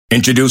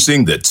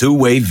Introducing the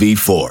Two-Way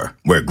V4,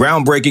 where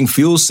groundbreaking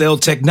fuel cell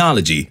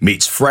technology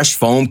meets fresh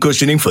foam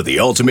cushioning for the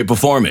ultimate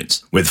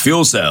performance. With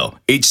Fuel Cell,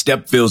 each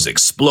step feels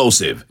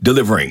explosive,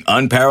 delivering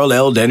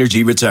unparalleled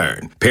energy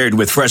return. Paired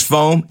with fresh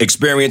foam,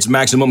 experience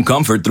maximum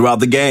comfort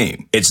throughout the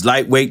game. Its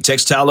lightweight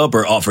textile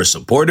upper offers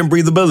support and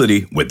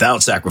breathability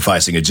without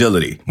sacrificing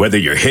agility. Whether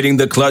you're hitting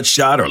the clutch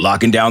shot or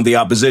locking down the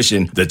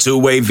opposition, the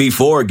Two-Way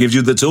V4 gives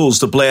you the tools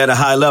to play at a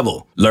high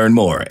level. Learn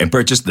more and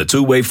purchase the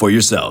Two-Way for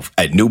yourself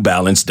at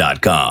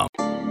newbalance.com.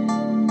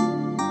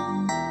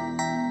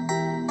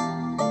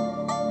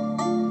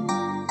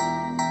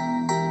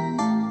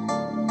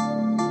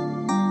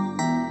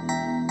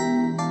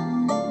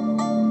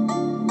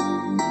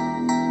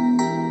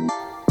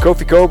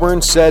 Kofi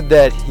Cockburn said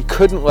that he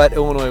couldn't let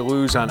Illinois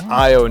lose on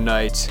Io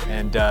night,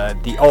 and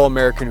the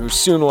All-American, who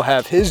soon will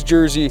have his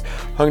jersey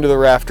hung to the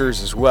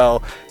rafters as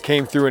well,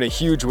 came through in a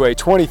huge way.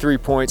 23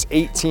 points,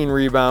 18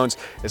 rebounds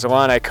as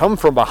Illini come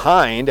from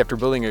behind after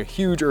building a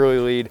huge early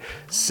lead,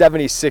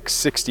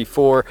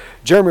 76-64.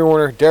 Jeremy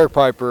Warner, Derek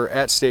Piper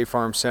at State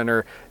Farm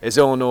Center as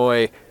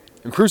Illinois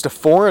improves to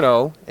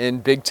 4-0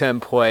 in Big Ten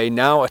play,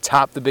 now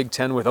atop the Big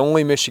Ten with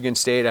only Michigan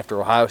State after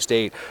Ohio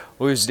State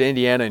loses to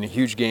Indiana in a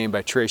huge game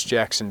by Trace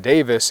Jackson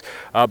Davis.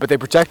 But they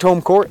protect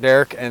home court,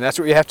 Derek, and that's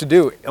what you have to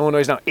do. Illinois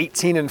is now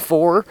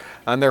 18-4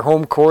 on their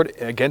home court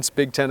against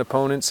Big Ten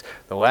opponents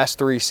the last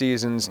 3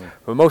 seasons.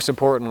 But most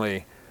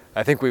importantly,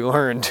 I think we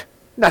learned,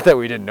 not that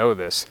we didn't know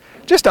this,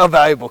 just how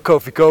valuable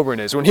Kofi Cockburn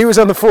is. When he was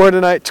on the floor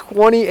tonight,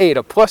 28,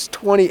 a plus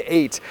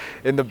 28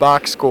 in the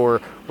box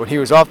score. When he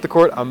was off the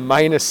court, a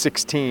minus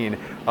 16,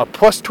 a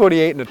plus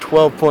 28 and a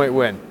 12-point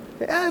win.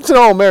 That's an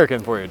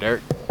All-American for you,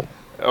 Derek.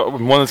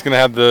 One that's going to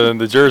have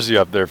the jersey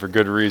up there for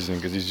good reason,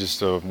 because he's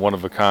just a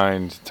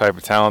one-of-a-kind type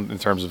of talent in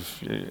terms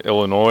of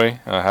Illinois,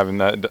 having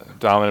that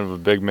dominant of a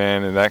big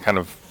man in that kind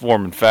of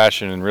form and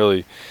fashion, and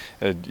really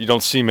you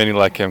don't see many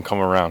like him come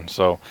around.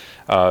 So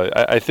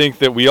I think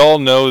that we all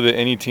know that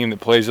any team that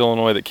plays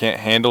Illinois that can't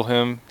handle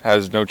him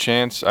has no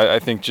chance. I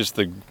think just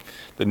the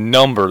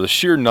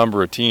sheer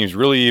number of teams,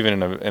 really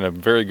even in a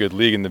very good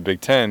league in the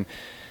Big Ten,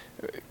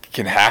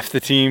 can half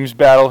the teams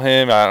battle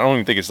him? I don't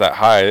even think it's that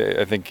high.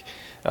 I think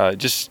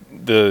just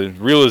the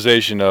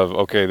realization of,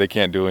 okay, they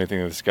can't do anything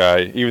to this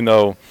guy, even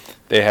though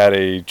they had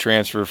a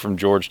transfer from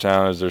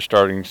Georgetown as their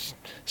starting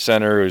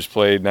center who's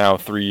played now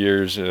 3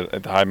 years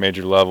at the high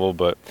major level,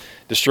 but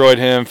destroyed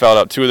him, fouled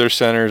out 2 of their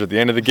centers. At the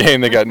end of the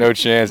game, they got no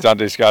chance.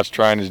 Dante Scott's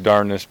trying his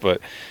darndest,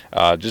 but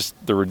just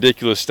the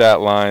ridiculous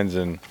stat lines,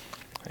 and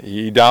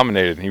he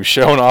dominated. He was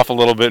showing off a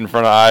little bit in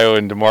front of Iowa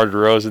and DeMar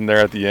DeRozan there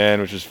at the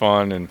end, which was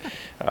fun. And,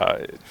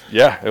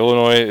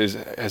 Illinois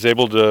is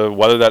able to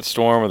weather that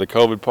storm with a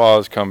COVID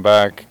pause, come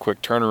back,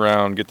 quick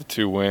turnaround, get the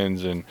 2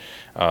 wins, and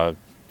go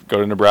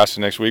to Nebraska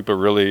next week. But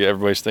really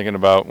everybody's thinking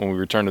about when we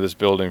return to this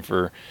building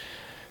for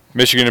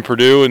Michigan and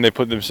Purdue, and they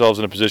put themselves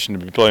in a position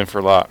to be playing for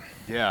a lot.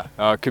 Yeah,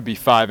 it could be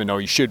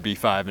 5-0. You should be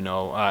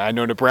 5-0. I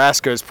know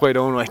Nebraska has played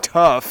Illinois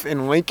tough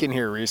in Lincoln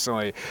here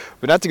recently,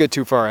 but not to get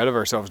too far ahead of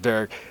ourselves,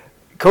 Derek.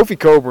 Kofi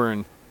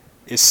Cockburn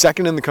is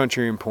second in the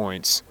country in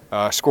points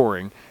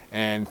scoring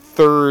and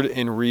third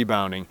in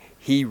rebounding.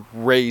 He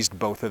raised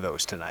both of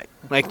those tonight.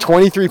 Like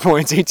 23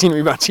 points, 18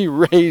 rebounds. He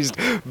raised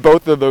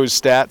both of those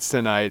stats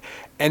tonight.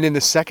 And in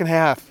the second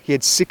half, he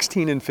had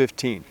 16 and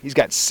 15. He's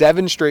got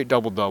 7 straight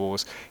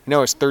double-doubles. He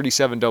now has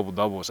 37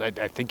 double-doubles. I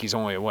think he's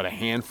only, a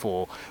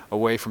handful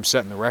away from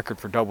setting the record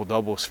for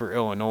double-doubles for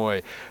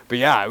Illinois. But,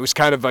 yeah, it was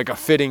kind of like a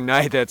fitting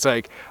night that's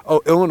like,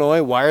 oh,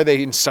 Illinois, why are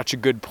they in such a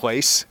good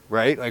place,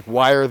 right? Like,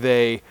 why are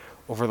they,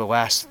 over the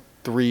last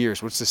 3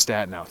 years, what's the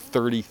stat now,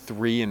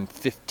 33 and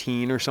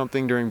 15 or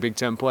something during Big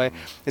Ten play?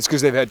 It's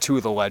because they've had 2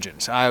 of the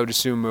legends, Ayo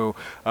Dosunmu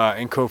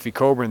and Kofi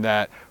Cockburn,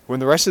 that when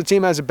the rest of the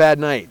team has a bad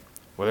night,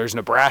 whether it's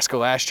Nebraska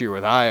last year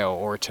with Ayo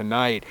or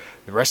tonight,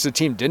 the rest of the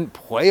team didn't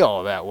play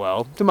all that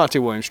well.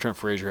 DeMonte Williams, Trent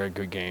Frazier had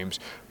good games,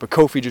 but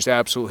Kofi just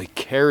absolutely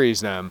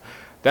carries them.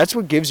 That's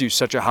what gives you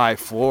such a high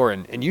floor,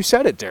 and you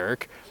said it,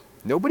 Derek.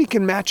 Nobody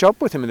can match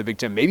up with him in the Big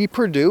Ten. Maybe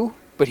Purdue,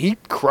 but he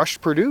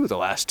crushed Purdue the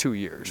last 2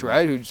 years,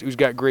 right? Who's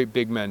got great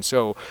big men.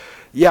 So,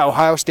 yeah,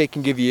 Ohio State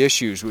can give you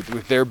issues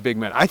with their big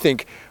men. I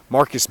think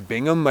Marcus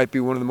Bingham might be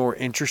one of the more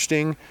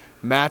interesting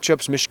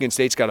matchups. Michigan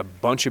State's got a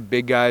bunch of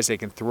big guys they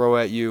can throw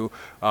at you.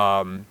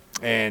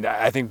 And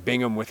I think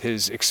Bingham, with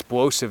his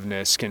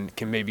explosiveness, can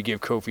maybe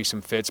give Kofi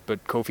some fits,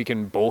 but Kofi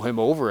can bowl him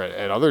over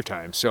at other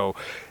times. So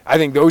I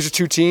think those are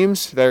 2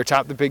 teams that are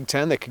top of the Big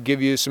Ten that could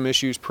give you some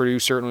issues. Purdue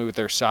certainly with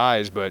their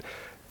size, but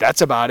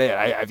that's about it.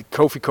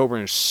 Kofi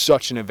Cockburn is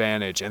such an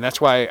advantage, and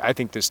that's why I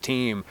think this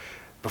team,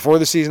 before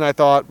the season, I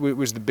thought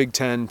was the Big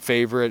Ten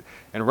favorite,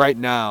 and right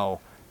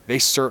now they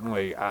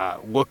certainly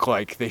look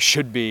like they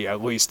should be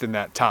at least in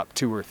that top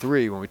 2 or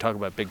 3 when we talk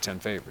about Big Ten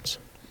favorites.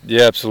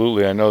 Yeah,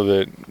 absolutely. I know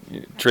that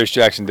Trace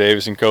Jackson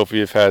Davis and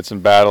Kofi have had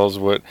some battles.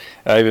 What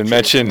I even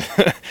mentioned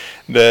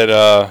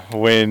that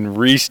when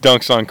Reese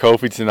dunks on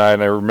Kofi tonight,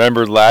 and I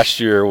remembered last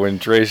year when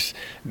Trace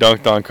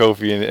dunked on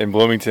Kofi in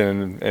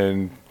Bloomington,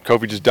 and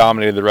Kofi just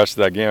dominated the rest of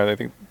that game. I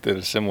think that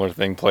a similar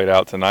thing played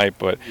out tonight.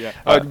 But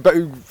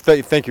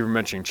thank you for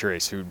mentioning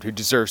Trace, who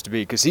deserves to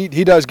be, because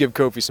he does give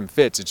Kofi some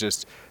fits. It's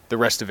just the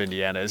rest of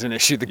Indiana is an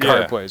issue, the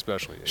guard play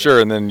especially. Sure,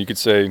 and then you could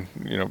say,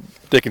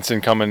 Dickinson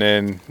coming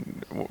in,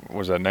 what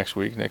was that, next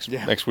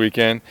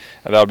weekend?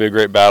 That'll be a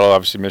great battle.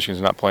 Obviously,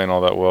 Michigan's not playing all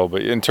that well.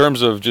 But in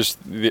terms of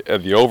just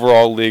the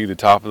overall league, the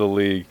top of the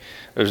league,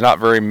 there's not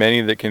very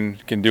many that can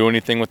do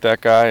anything with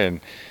that guy.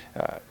 And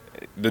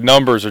the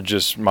numbers are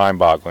just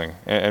mind-boggling.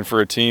 And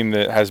for a team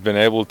that has been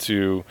able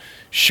to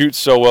shoot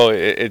so well,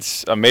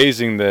 it's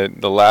amazing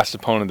that the last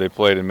opponent they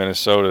played in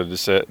Minnesota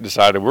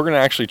decided we're going to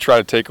actually try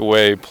to take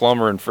away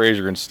Plummer and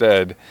Frazier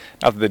instead.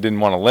 Not that they didn't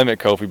want to limit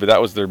Kofi, but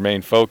that was their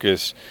main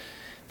focus.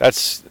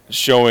 That's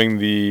showing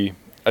the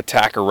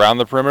attack around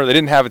the perimeter. They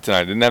didn't have it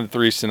tonight. They didn't have the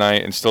threes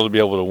tonight, and still to be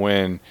able to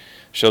win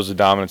shows the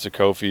dominance of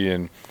Kofi.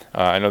 And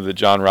I know that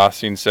John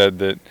Rothstein said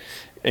that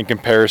in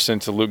comparison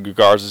to Luka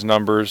Garza's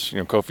numbers,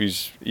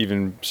 Kofi's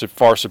even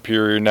far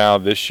superior now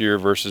this year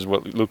versus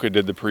what Luka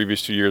did the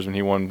previous 2 years when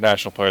he won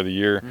National Player of the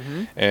Year.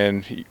 Mm-hmm.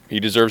 And he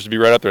deserves to be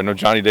right up there. I know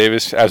Johnny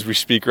Davis, as we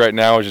speak right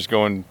now, is just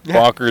going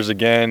bonkers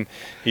again.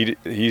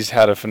 He's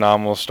had a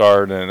phenomenal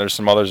start, and there's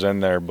some others in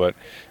there. But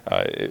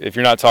if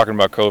you're not talking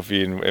about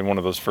Kofi in one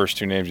of those first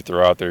two names you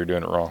throw out there, you're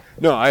doing it wrong.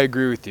 No, I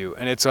agree with you.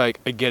 And it's like,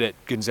 I get it,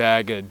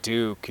 Gonzaga,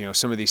 Duke,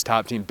 some of these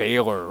top team,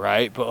 Baylor,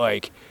 right? But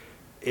like,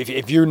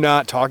 if you're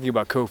not talking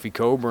about Kofi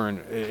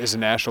Cockburn as a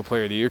National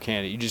Player of the Year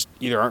candidate, you just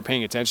either aren't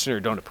paying attention or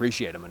don't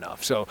appreciate him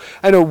enough. So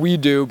I know we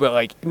do, but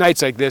like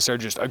nights like this are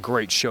just a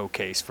great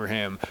showcase for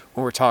him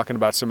when we're talking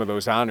about some of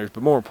those honors,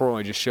 but more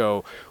importantly just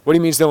show what he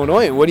means to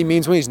Illinois and what he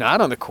means when he's not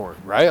on the court,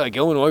 right? Like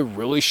Illinois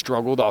really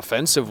struggled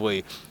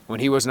offensively when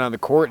he wasn't on the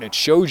court, and it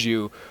shows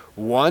you,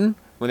 one,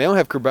 when they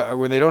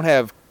don't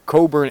have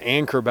Cockburn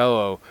and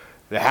Curbelo,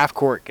 the half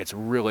court gets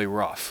really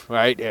rough,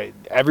 right?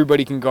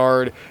 Everybody can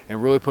guard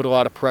and really put a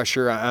lot of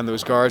pressure on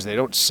those guards. They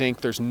don't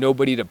sink. There's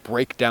nobody to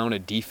break down a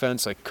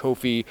defense like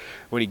Kofi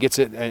when he gets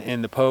it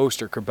in the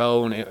post, or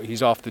Curbelo when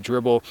he's off the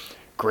dribble.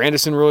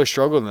 Grandison really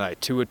struggled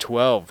tonight, 2 of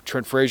 12.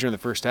 Trent Frazier in the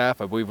first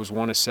half, I believe, was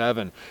 1 of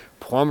 7.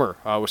 Plummer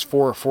was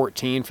 4 of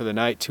 14 for the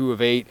night, 2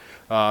 of 8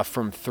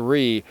 from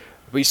 3.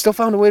 But he still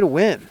found a way to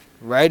win,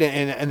 right?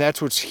 And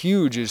that's what's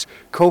huge is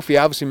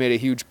Kofi obviously made a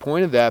huge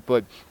point of that,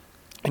 but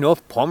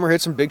if Plummer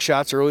hit some big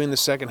shots early in the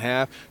second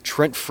half,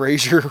 Trent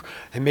Frazier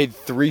had made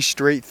 3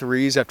 straight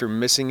threes after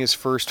missing his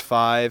first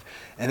 5.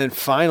 And then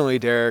finally,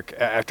 Derek,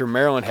 after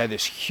Maryland had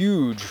this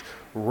huge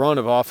run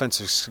of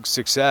offensive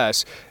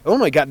success,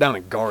 Illinois got down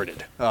and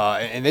guarded.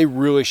 And they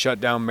really shut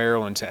down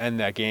Maryland to end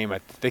that game. I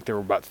think they were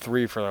about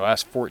 3 for their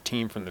last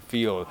 14 from the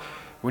field.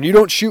 When you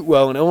don't shoot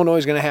well, and Illinois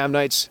is going to have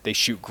nights they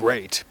shoot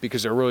great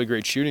because they're a really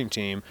great shooting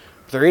team,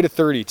 they're 8 of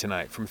 30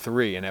 tonight from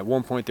 3, and at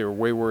one point they were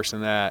way worse than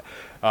that.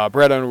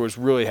 Brad Underwood was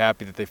really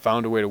happy that they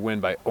found a way to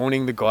win by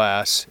owning the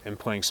glass and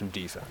playing some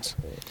defense.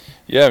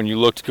 Yeah, when you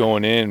looked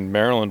going in,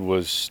 Maryland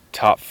was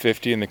top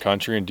 50 in the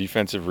country in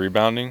defensive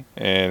rebounding,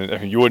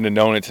 and you wouldn't have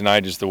known it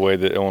tonight just the way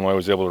that Illinois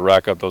was able to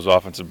rack up those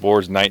offensive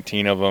boards,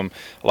 19 of them.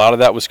 A lot of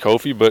that was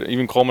Kofi, but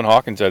even Coleman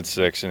Hawkins had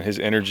 6, and his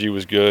energy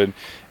was good.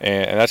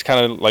 And that's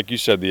kind of, like you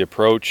said, the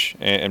approach.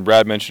 And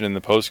Brad mentioned in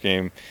the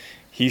postgame,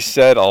 he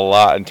said a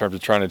lot in terms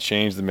of trying to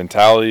change the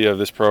mentality of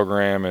this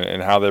program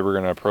and how they were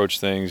going to approach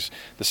things.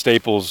 The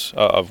staples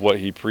of what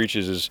he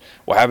preaches is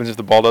what happens if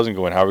the ball doesn't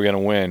go in? How are we going to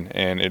win?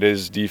 And it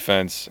is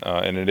defense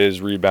and it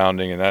is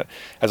rebounding, and that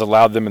has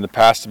allowed them in the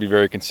past to be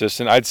very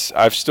consistent.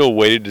 I've still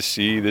waited to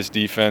see this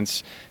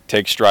defense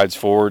take strides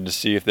forward to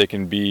see if they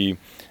can be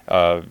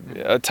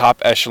a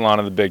top echelon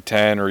of the Big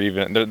Ten, or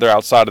even they're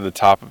outside of the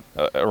top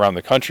around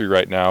the country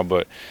right now.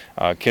 But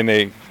can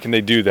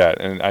they do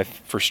that? And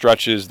for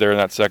stretches there in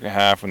that second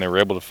half when they were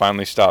able to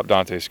finally stop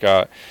Dante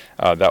Scott,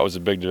 that was a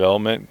big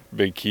development,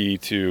 big key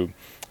to,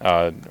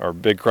 or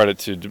big credit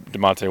to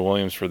DeMonte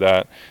Williams for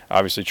that.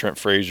 Obviously Trent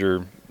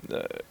Frazier.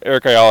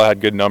 Eric Ayala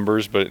had good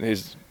numbers, but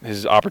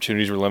his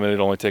opportunities were limited,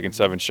 only taking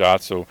 7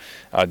 shots, so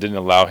didn't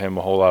allow him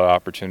a whole lot of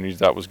opportunities.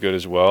 That was good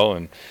as well.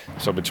 And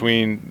so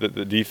between the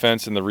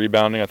defense and the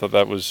rebounding, I thought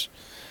that was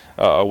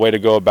a way to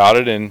go about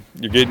it, and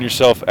you're getting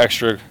yourself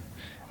extra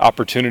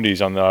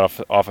opportunities on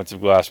the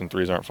offensive glass when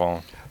threes aren't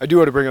falling. I do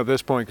want to bring up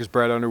this point because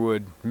Brad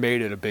Underwood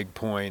made it a big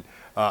point.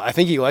 I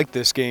think he liked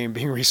this game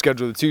being rescheduled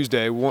to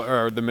Tuesday,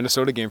 or the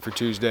Minnesota game for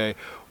Tuesday.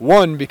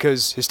 1,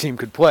 because his team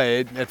could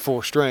play it at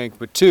full strength,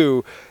 but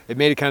 2, it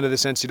made it kind of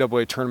this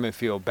NCAA tournament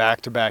feel,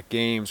 back-to-back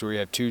games where you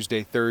have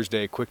Tuesday,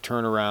 Thursday, quick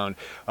turnaround,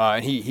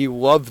 and he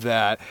loved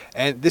that.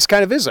 And this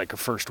kind of is like a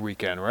first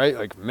weekend, right?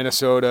 Like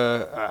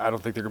Minnesota, I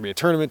don't think they're going to be a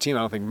tournament team.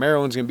 I don't think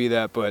Maryland's going to be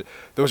that, but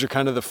those are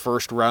kind of the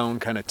first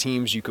round kind of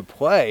teams you could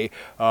play,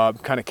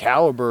 kind of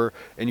caliber,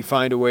 and you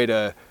find a way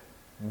to,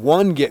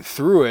 1, get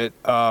through it,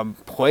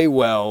 play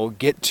well,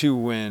 get 2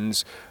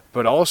 wins,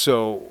 but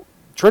also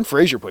Trent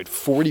Frazier played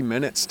 40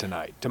 minutes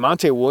tonight.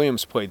 DeMonte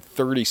Williams played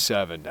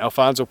 37.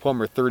 Alfonso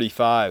Plummer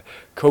 35.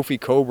 Kofi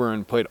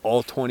Cockburn played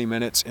all 20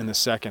 minutes in the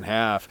second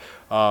half.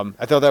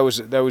 I thought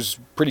that was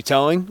pretty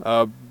telling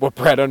what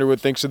Brad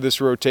Underwood thinks of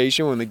this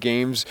rotation when the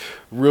game's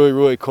really,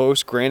 really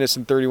close.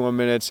 Grandison 31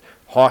 minutes,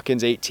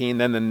 Hawkins 18.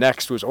 Then the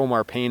next was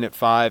Omar Payne at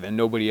 5, and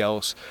nobody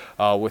else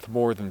with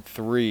more than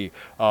 3.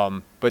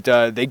 But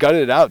they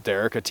gutted it out,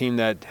 Derek, a team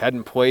that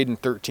hadn't played in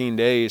 13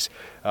 days.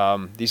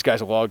 These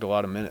guys logged a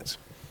lot of minutes.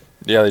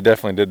 Yeah, they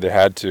definitely did. They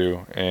had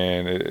to,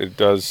 and it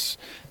does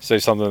say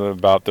something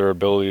about their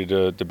ability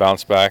to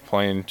bounce back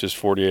playing just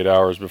 48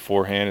 hours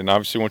beforehand. And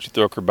obviously, once you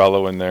throw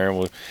Curbelo in there, and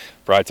we'll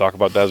probably talk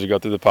about that as we go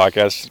through the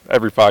podcast.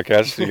 Every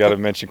podcast, you got to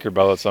mention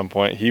Curbelo at some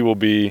point. He will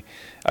be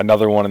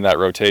another one in that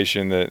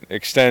rotation that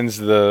extends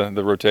the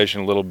rotation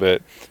a little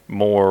bit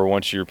more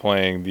once you're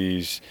playing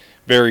these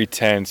very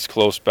tense,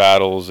 close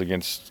battles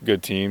against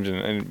good teams.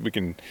 And we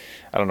can,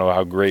 I don't know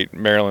how great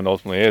Maryland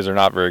ultimately is. They're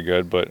not very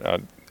good,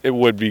 but it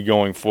would be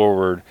going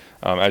forward,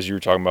 as you were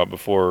talking about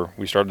before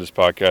we started this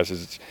podcast,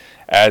 is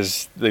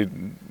as the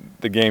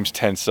games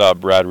tense up,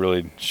 Brad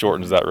really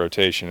shortens that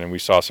rotation, and we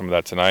saw some of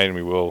that tonight, and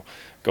we will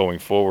going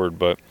forward.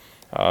 But,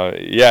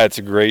 yeah, it's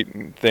a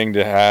great thing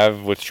to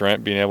have with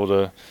Trent being able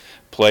to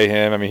play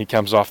him. I mean, he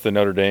comes off the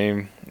Notre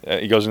Dame.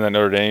 He goes in that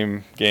Notre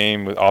Dame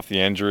game off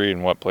the injury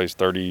and plays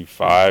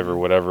 35 or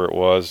whatever it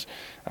was.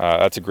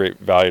 That's a great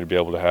value to be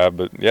able to have.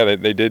 But, yeah,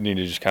 they did need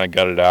to just kind of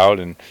gut it out,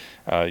 and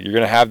you're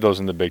going to have those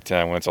in the Big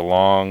Ten when it's a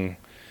long,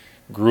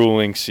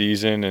 grueling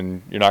season,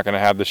 and you're not going to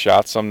have the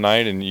shots some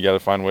night, and you got to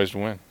find ways to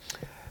win.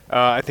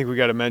 I think we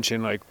got to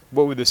mention,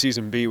 what would the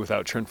season be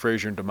without Trent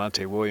Frazier and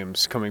DeMonte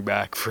Williams coming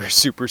back for a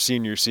super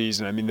senior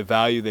season? I mean, the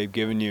value they've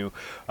given you.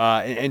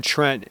 And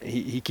Trent,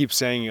 he keeps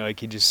saying,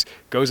 he just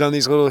goes on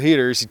these little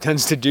heaters. He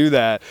tends to do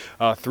that.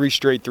 3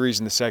 straight threes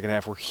in the second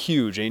half were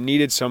huge. They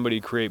needed somebody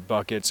to create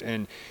buckets,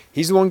 and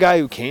he's the one guy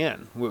who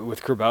can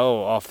with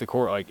Curbelo off the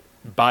court,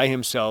 by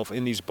himself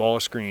in these ball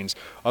screens.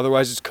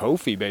 Otherwise, it's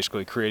Kofi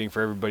basically creating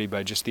for everybody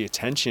by just the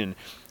attention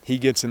he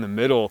gets in the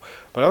middle.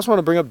 But I also want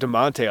to bring up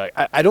DeMonte.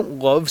 I don't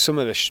love some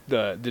of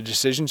the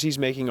decisions he's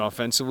making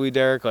offensively,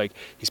 Derek.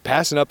 He's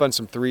passing up on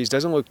some threes,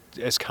 doesn't look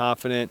as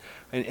confident,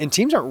 and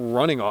teams aren't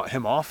running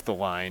him off the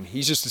line.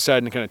 He's just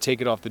deciding to kind of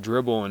take it off the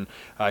dribble, and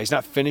he's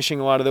not finishing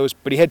a lot of those,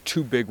 but he had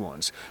 2 big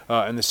ones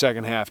in the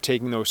second half,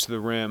 taking those to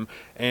the rim.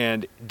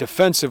 And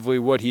defensively,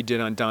 what he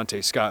did on Dante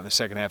Scott in the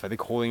second half, I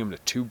think holding him to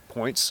 2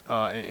 points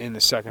in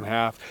the second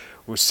half,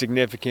 was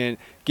significant.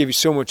 Gave you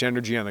so much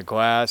energy on the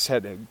glass.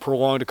 Had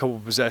prolonged a couple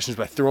of possessions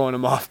by throwing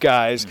him off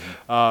guys.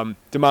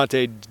 Mm-hmm.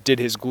 DeMonte did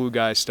his glue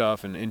guy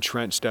stuff, and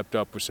Trent stepped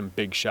up with some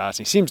big shots.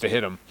 He seems to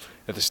hit them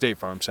at the State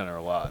Farm Center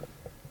a lot.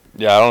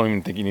 Yeah, I don't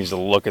even think he needs to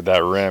look at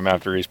that rim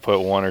after he's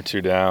put 1 or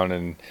 2 down.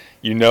 And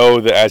you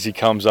know that as he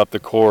comes up the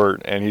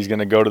court and he's going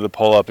to go to the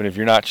pull-up, and if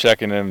you're not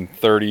checking him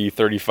 30,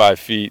 35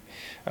 feet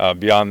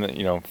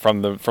beyond,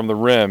 from the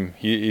rim,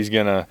 he's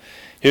going to –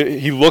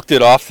 he looked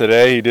it off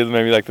today. He did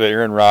maybe like the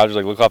Aaron Rodgers,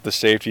 look off the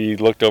safety. He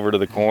looked over to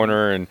the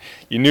corner, and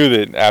you knew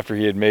that after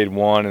he had made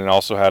 1 and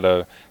also had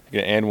an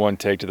and 1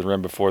 take to the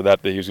rim before that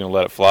he was going to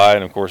let it fly.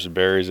 And, of course, it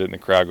buries it, and the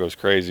crowd goes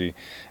crazy.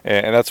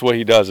 And that's what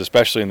he does,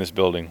 especially in this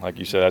building. Like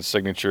you said, that's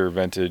signature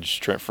vintage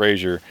Trent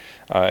Frazier.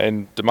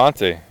 And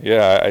DeMonte,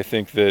 yeah, I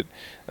think that,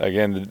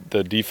 again,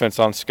 the defense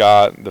on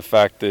Scott, the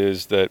fact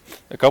is that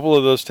a couple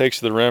of those takes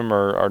to the rim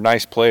are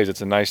nice plays.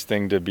 It's a nice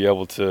thing to be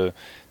able to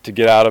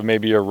get out of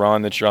maybe a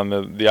run that you're on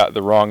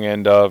the wrong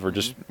end of, or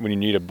just when you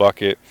need a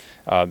bucket.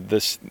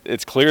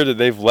 It's clear that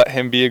they've let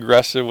him be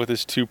aggressive with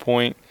his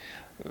 2-point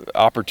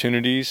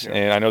opportunities. Yeah.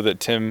 And I know that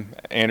Tim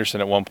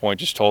Anderson at one point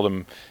just told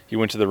him, he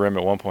went to the rim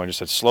at one point and just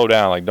said, slow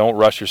down, don't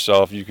rush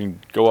yourself. You can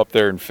go up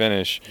there and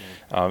finish.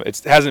 It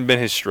hasn't been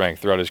his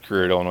strength throughout his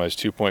career at Illinois, his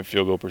 2-point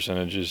field goal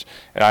percentages.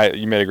 And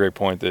you made a great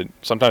point that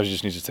sometimes he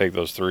just needs to take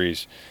those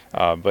threes.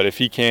 But if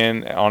he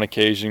can, on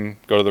occasion,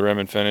 go to the rim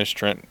and finish,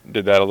 Trent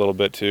did that a little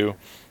bit too.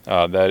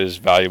 That is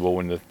valuable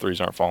when the threes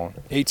aren't falling.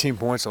 18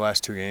 points the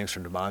last 2 games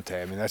from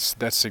DeMonte. I mean, that's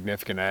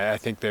significant. I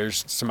think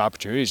there's some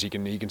opportunities he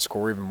can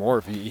score even more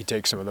if he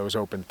takes some of those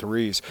open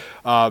threes.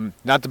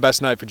 Not the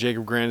best night for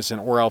Jacob Grandison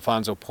or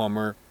Alfonso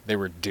Plummer. They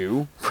were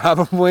due,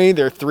 probably.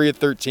 They're 3 of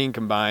 13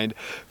 combined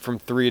from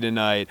 3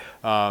 tonight.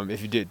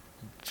 If you did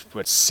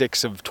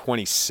 6 of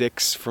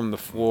 26 from the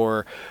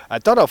floor. I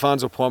thought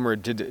Alfonso Plummer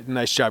did a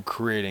nice job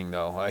creating,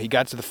 though. He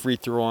got to the free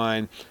throw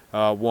line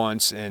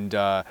once, and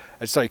I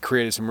just thought he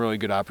created some really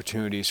good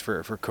opportunities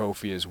for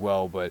Kofi as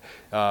well. But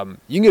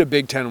you can get a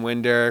Big Ten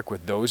win, Derek,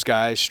 with those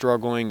guys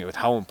struggling, with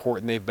how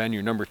important they've been,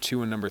 your number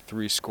 2 and number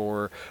 3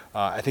 scorer.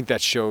 I think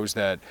that shows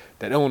that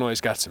Illinois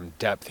has got some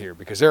depth here,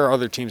 because there are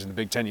other teams in the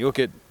Big Ten. You look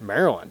at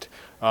Maryland.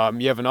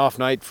 You have an off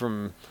night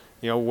from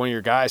one of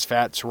your guys,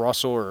 Fats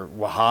Russell or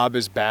Wahab,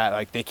 is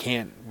bad. They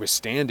can't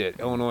withstand it.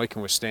 Illinois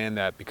can withstand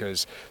that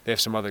because they have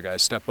some other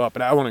guys step up.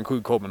 And I want to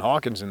include Coleman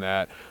Hawkins in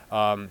that.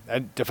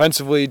 And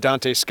defensively,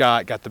 Dante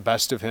Scott got the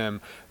best of him,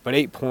 but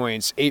 8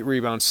 points, 8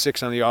 rebounds,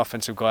 6 on the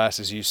offensive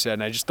glass, as you said.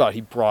 And I just thought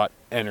he brought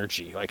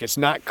energy. It's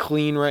not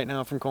clean right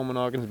now from Coleman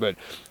Hawkins, but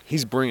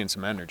he's bringing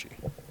some energy.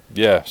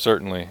 Yeah,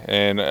 certainly.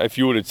 And if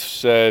you would have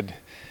said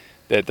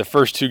that the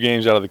first 2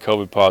 games out of the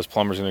COVID pause,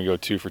 Plummer's going to go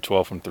 2 for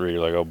 12 from 3. You're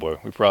like, oh boy,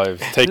 we probably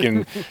have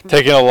taken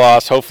a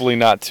loss. Hopefully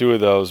not 2 of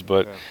those,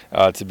 but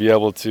to be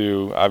able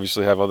to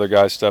obviously have other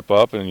guys step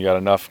up, and you got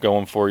enough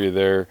going for you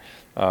there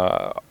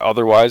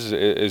otherwise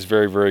is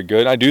very, very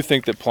good. I do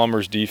think that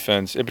Plummer's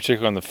defense, in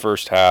particular in the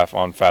first half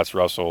on Fats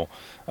Russell,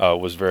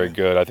 was very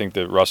good. I think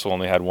that Russell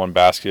only had one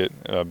basket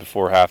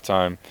before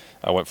halftime.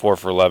 I went 4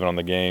 for 11 on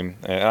the game,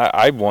 and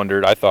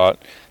I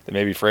thought that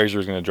maybe Frazier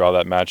was going to draw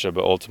that matchup,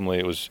 but ultimately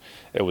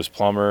it was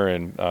Plummer,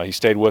 and he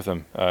stayed with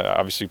him.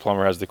 Obviously,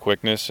 Plummer has the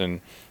quickness,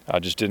 and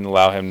just didn't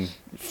allow him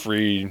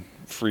free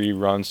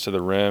runs to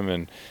the rim,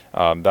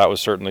 and that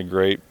was certainly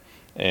great.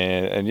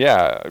 And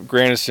yeah,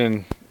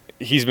 Grandison,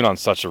 he's been on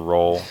such a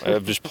roll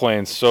of just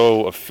playing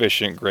so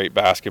efficient, great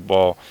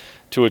basketball.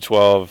 2 of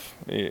 12.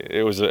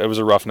 It was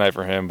a rough night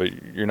for him, but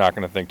you're not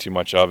going to think too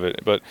much of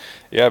it. But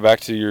yeah, back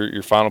to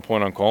your final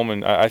point on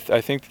Coleman. I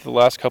think that the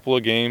last couple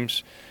of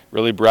games,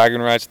 really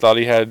bragging rights. Thought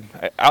he had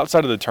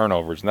outside of the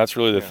turnovers, and that's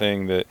really the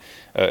thing that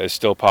is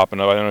still popping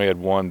up. I know he had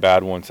one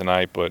bad one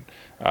tonight, but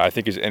I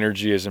think his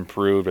energy has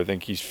improved. I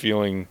think he's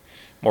feeling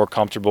more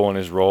comfortable in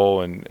his role,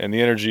 and the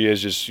energy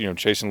is just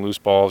chasing loose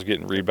balls,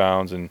 getting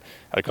rebounds, and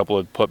had a couple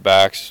of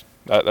putbacks.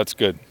 That's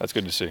good. That's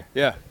good to see.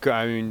 Yeah,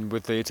 I mean,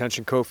 with the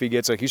attention Kofi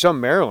gets, like you saw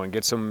Maryland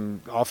get some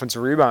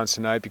offensive rebounds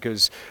tonight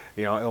because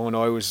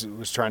Illinois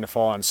was trying to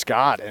fall on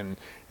Scott, and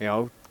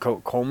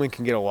Coleman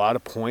can get a lot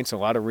of points, a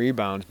lot of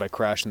rebounds by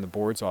crashing the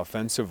boards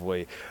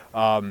offensively.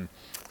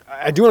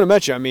 I do want to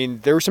mention, I mean,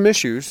 there were some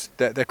issues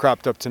that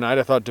cropped up tonight.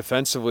 I thought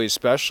defensively,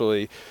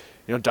 especially.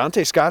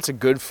 Dante Scott's a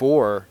good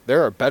 4.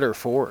 There are better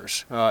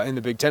 4s in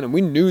the Big Ten, and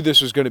we knew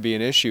this was going to be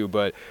an issue,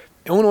 but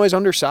Illinois is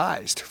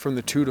undersized from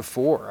the 2 to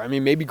 4. I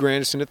mean, maybe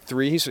Grandison at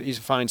 3, he's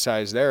a fine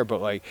size there, but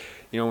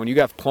when you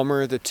got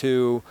Plummer at the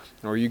 2,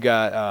 or you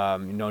got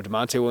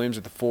DeMonte Williams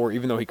at the 4,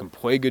 even though he can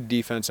play good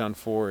defense on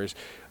 4s,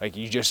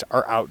 you just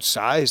are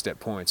outsized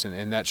at points,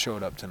 and that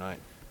showed up tonight.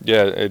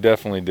 Yeah, it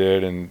definitely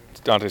did, and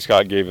Dante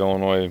Scott gave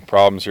Illinois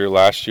problems here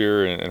last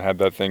year and had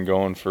that thing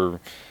going for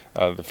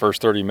the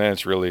first 30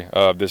 minutes, really,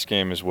 of this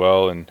game as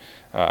well. And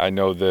I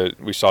know that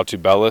we saw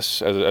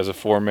Tubelis as a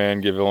 4-man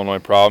give Illinois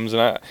problems.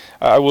 And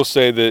I will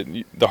say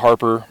that the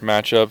Harper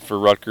matchup for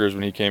Rutgers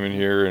when he came in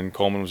here and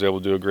Coleman was able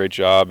to do a great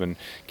job. And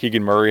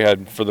Keegan Murray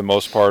had, for the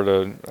most part,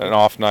 an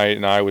off night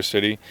in Iowa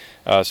City.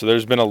 So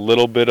there's been a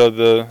little bit of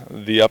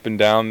the up and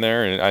down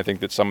there. And I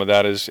think that some of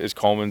that is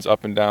Coleman's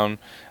up and down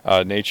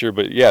nature.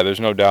 But, yeah, there's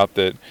no doubt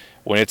that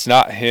when it's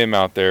not him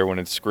out there, when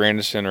it's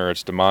Grandison or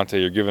it's DeMonte,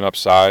 you're giving up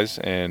size.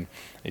 And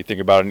you think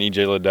about an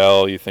E.J.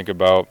 Liddell, you think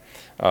about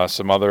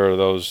some other of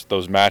those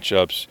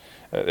matchups.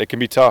 It can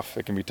be tough.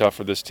 It can be tough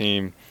for this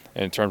team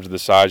in terms of the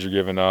size you're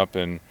giving up,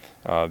 and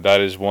that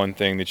is one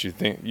thing that you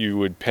think you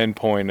would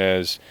pinpoint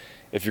as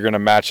if you're going to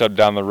match up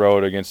down the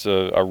road against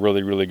a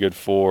really, really good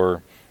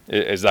 4,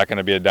 is that going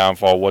to be a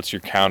downfall? What's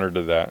your counter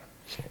to that?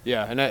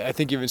 Yeah, and I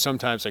think even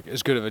sometimes,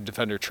 as good of a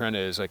defender Trent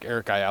is,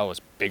 Eric Ayala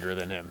is bigger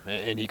than him,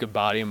 and he could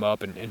body him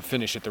up and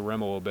finish at the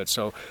rim a little bit.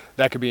 So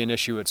that could be an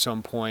issue at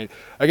some point.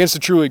 Against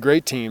the truly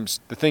great teams,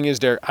 the thing is,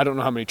 Derek, I don't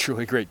know how many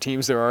truly great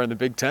teams there are in the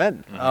Big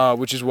Ten,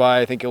 which is why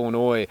I think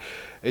Illinois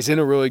is in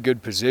a really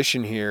good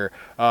position here.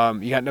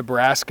 You got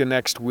Nebraska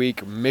next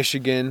week,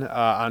 Michigan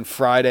on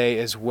Friday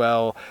as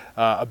well.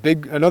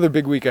 Another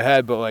big week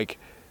ahead, but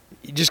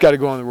you just got to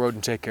go on the road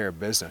and take care of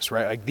business,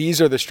 right? These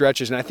are the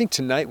stretches, and I think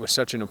tonight was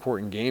such an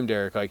important game,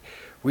 Derek.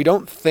 We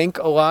don't think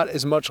a lot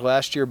as much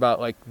last year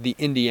about the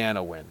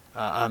Indiana win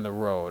on the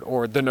road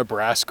or the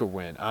Nebraska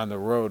win on the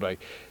road.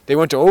 They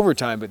went to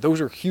overtime, but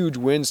those are huge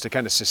wins to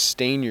kind of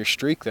sustain your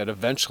streak that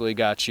eventually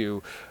got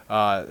you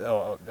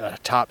a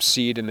top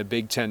seed in the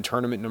Big Ten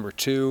tournament, number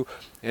 2,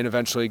 and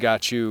eventually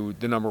got you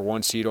the number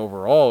 1 seed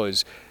overall.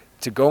 Is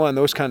to go on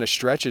those kind of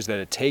stretches that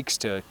it takes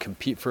to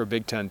compete for a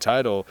Big Ten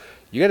title.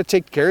 You got to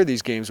take care of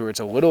these games where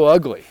it's a little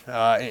ugly,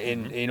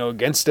 and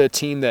against a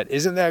team that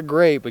isn't that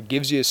great but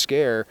gives you a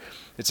scare.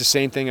 It's the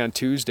same thing on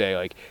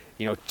Tuesday.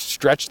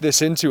 Stretch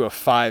this into a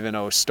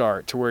 5-0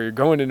 start to where you're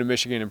going into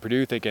Michigan and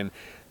Purdue thinking,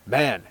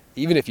 man,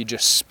 even if you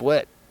just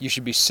split, you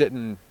should be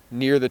sitting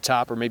near the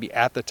top or maybe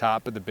at the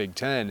top of the Big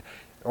Ten.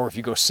 Or if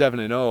you go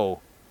 7-0,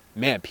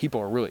 man,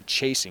 people are really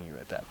chasing you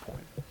at that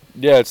point.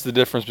 Yeah, it's the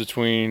difference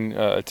between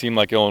a team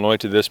like Illinois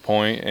to this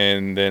point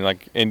and then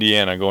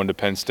Indiana going to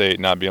Penn State,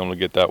 not being able to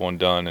get that one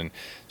done, and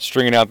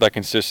stringing out that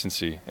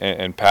consistency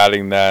and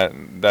padding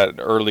that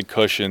early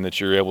cushion that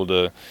you're able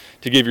to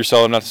give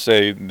yourself. Not to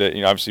say that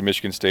obviously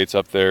Michigan State's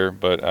up there,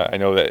 but I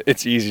know that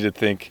it's easy to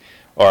think,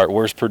 all right,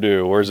 where's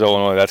Purdue, where's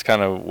Illinois? That's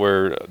kind of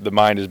where the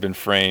mind has been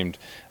framed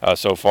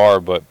so far,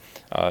 but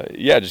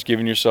just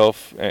giving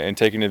yourself and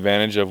taking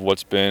advantage of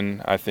what's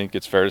been, I think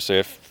it's fair to say,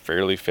 a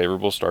fairly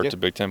favorable start to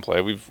Big Ten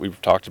play.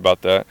 We've talked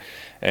about that,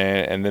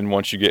 and then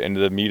once you get into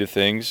the meat of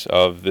things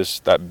of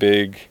that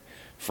big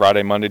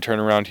Friday, Monday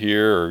turnaround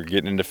here, or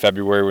getting into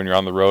February when you're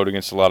on the road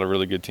against a lot of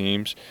really good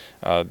teams,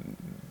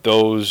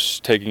 those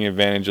taking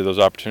advantage of those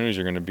opportunities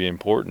are going to be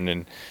important,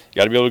 and you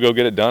got to be able to go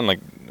get it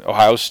done.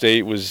 Ohio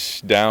State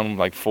was down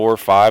 4 or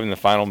 5 in the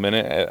final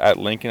minute at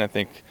Lincoln, I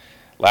think,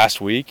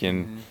 last week,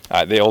 and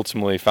they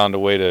ultimately found a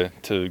way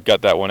to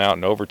gut that one out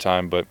in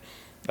overtime. But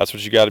that's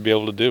what you got to be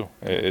able to do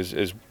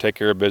is take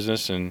care of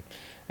business and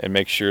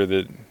make sure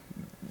that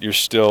you're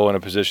still in a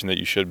position that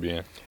you should be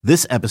in.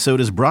 This episode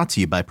is brought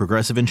to you by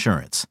Progressive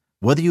Insurance.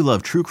 Whether you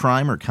love true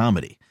crime or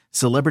comedy,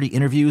 celebrity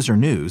interviews or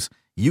news,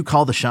 you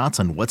call the shots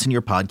on what's in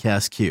your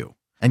podcast queue.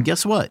 And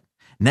guess what?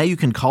 Now you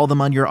can call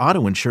them on your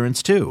auto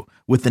insurance too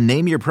with the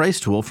Name Your Price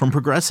tool from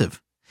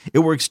Progressive. It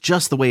works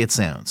just the way it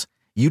sounds.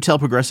 You tell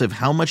Progressive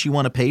how much you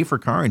want to pay for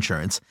car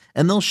insurance,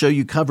 and they'll show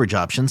you coverage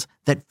options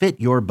that fit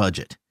your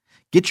budget.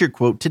 Get your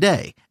quote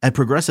today at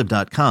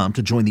Progressive.com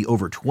to join the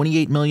over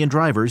 28 million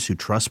drivers who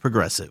trust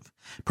Progressive.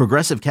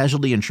 Progressive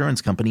Casualty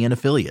Insurance Company and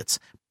Affiliates.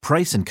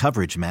 Price and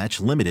coverage match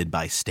limited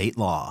by state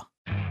law.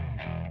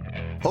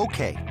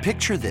 Okay,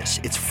 picture this.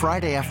 It's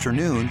Friday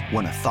afternoon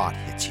when a thought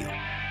hits you.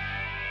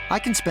 I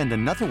can spend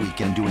another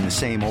weekend doing the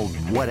same old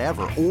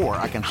whatever, or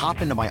I can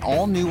hop into my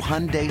all-new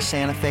Hyundai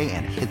Santa Fe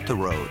and hit the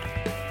road.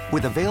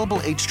 With available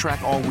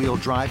H-Track all-wheel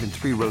drive and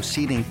 3-row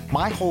seating,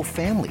 my whole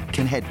family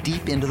can head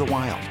deep into the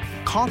wild.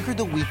 Conquer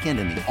the weekend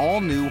in the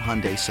all-new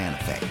Hyundai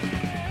Santa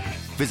Fe.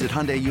 Visit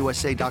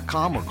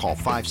HyundaiUSA.com or call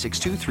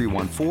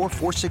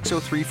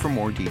 562-314-4603 for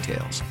more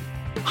details.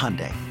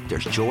 Hyundai,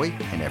 there's joy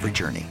in every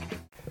journey.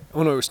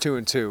 Illinois was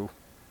 2-2.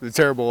 The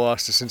terrible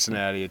loss to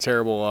Cincinnati, a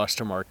terrible loss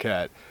to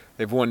Marquette.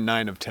 They've won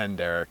 9 of 10,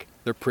 Derek.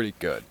 They're pretty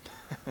good.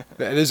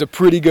 That is a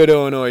pretty good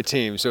Illinois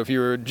team. So if you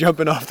were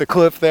jumping off the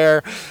cliff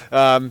there,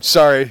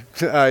 sorry,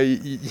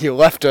 you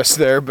left us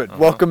there, but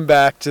welcome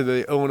back to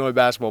the Illinois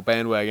basketball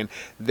bandwagon.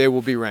 They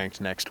will be ranked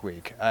next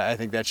week. I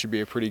think that should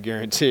be a pretty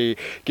guarantee,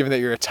 given that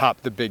you're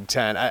atop the Big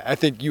Ten. I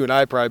think you and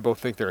I probably both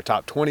think they're a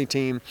top 20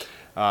 team.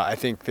 I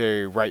think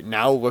they right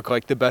now look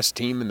like the best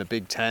team in the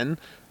Big Ten.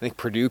 I think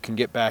Purdue can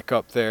get back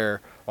up there.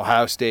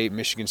 Ohio State,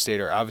 Michigan State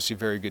are obviously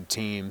very good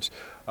teams.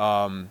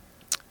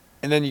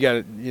 And then you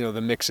got the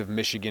mix of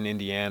Michigan,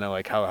 Indiana.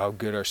 Like how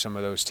good are some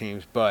of those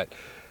teams? But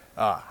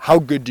how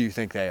good do you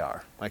think they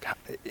are? Like,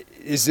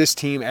 is this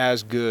team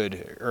as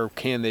good, or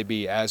can they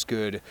be as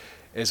good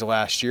as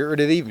last year, or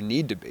do they even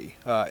need to be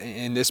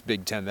in this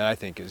Big Ten that I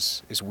think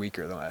is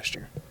weaker than last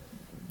year?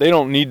 They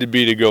don't need to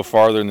be to go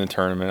farther in the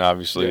tournament,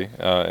 obviously,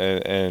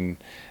 and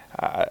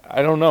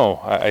I don't know.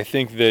 I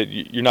think that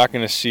you're not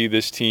going to see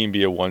this team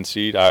be a 1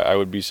 seed. I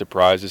would be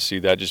surprised to see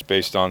that just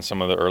based on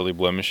some of the early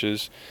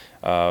blemishes.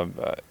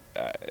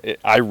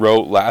 I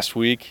wrote last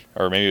week,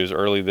 or maybe it was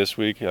early this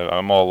week.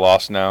 I'm all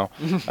lost now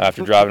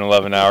after driving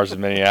 11 hours to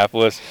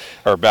Minneapolis,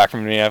 or back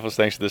from Minneapolis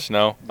thanks to the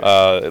snow.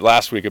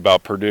 Last week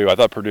about Purdue, I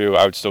thought Purdue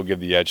I would still give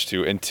the edge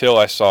to until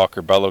I saw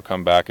Curbelo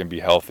come back and be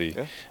healthy.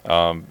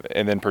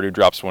 And then Purdue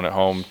drops one at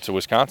home to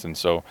Wisconsin.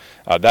 So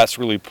that's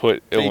really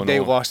put Illinois. They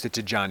lost it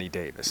to Johnny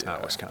Davis,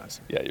 not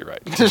Wisconsin. Yeah, you're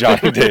right. To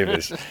Johnny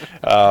Davis.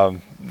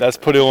 That's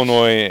put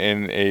Illinois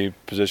in a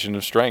position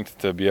of strength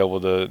to be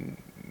able to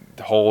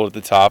hold at the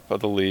top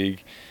of the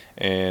league,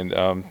 and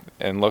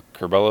look,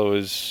 Curbelo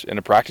is in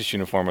a practice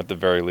uniform at the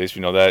very least.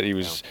 We know that he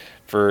was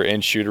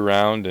in shoot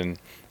around, and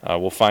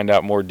we'll find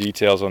out more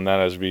details on that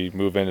as we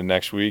move into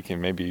next week,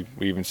 and maybe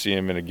we even see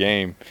him in a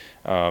game.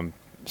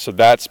 So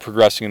that's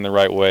progressing in the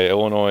right way.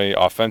 Illinois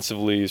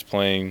offensively is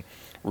playing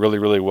really,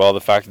 really well.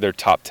 The fact that they're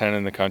top 10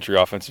 in the country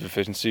offensive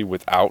efficiency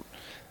without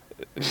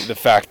the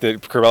fact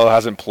that Curbelo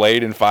hasn't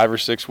played in 5 or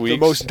 6 weeks. The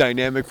most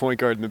dynamic point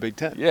guard in the Big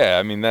Ten. Yeah,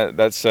 I mean,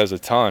 that says a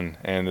ton.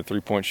 And the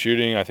three-point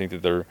shooting, I think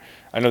that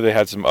I know they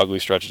had some ugly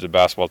stretches of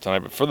basketball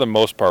tonight, but for the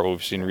most part, what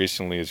we've seen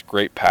recently is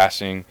great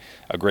passing,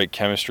 a great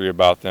chemistry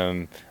about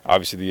them.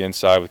 Obviously, the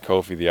inside with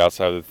Kofi, the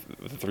outside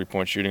with the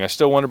three-point shooting. I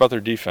still wonder about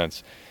their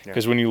defense,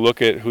 because when you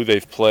look at who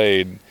they've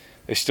played,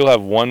 they still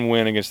have one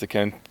win against the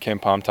Ken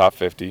Pom Top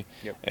 50.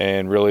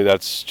 And really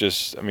that's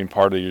just,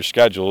 part of your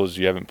schedule is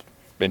you haven't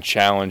been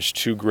challenged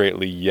too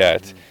greatly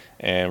yet,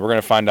 and we're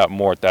going to find out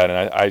more at that.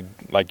 And I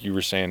like you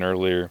were saying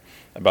earlier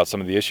about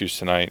some of the issues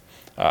tonight,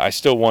 I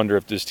still wonder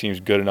if this team's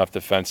good enough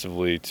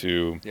defensively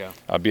to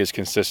be as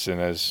consistent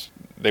as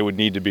they would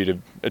need to be to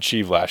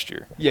achieve last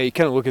year. Yeah, you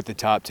kind of look at the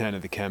top 10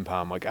 of the Ken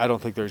Pom. Like, I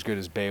don't think they're as good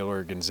as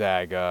Baylor,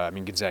 Gonzaga.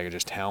 Gonzaga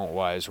just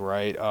talent-wise,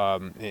 right?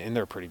 And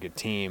they're a pretty good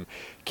team.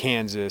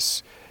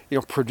 Kansas,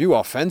 Purdue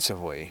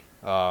offensively.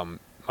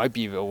 Might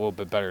be a little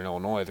bit better in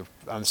Illinois. They're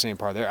on the same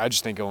par there. I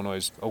just think Illinois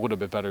is a little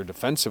bit better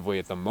defensively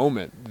at the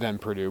moment than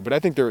Purdue, but I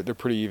think they're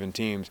pretty even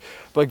teams.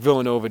 But like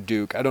Villanova,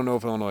 Duke, I don't know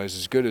if Illinois is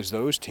as good as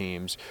those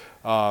teams,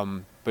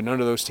 but none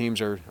of those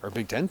teams are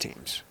Big Ten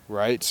teams,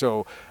 right?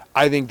 So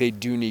I think they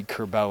do need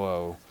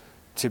Curbelo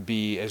to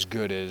be as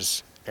good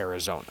as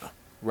Arizona,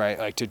 right?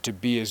 Like to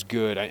be as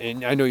good.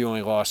 And I know you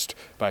only lost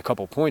by a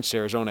couple points to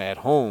Arizona at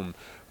home,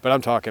 but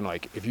I'm talking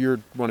like if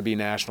you want to be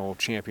national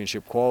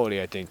championship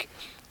quality, I think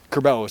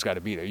Curbelo's got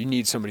to be there. You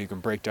need somebody who can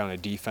break down a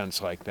defense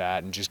like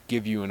that and just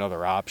give you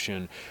another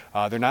option.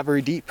 They're not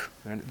very deep.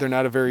 They're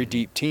not a very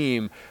deep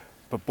team,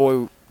 but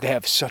boy, they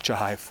have such a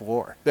high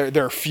floor.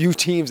 There are few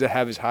teams that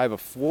have as high of a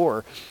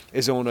floor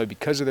as Illinois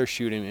because of their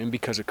shooting and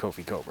because of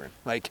Kofi Cockburn.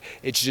 Like,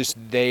 it's just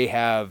they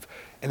have,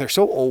 and they're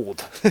so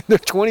old. They're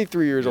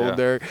 23 years old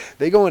there.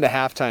 They go into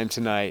halftime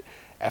tonight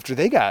after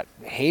they got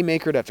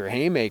haymaker after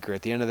haymaker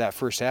at the end of that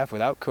first half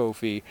without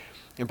Kofi.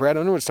 And Brad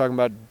Underwood's talking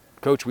about,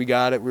 Coach, we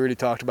got it. We already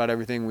talked about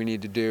everything we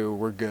need to do.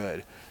 We're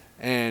good.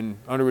 And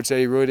Underwood said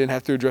he really didn't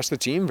have to address the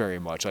team very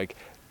much. Like,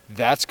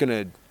 that's going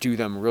to do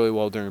them really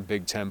well during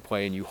Big Ten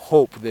play, and you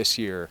hope this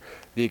year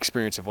the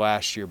experience of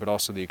last year, but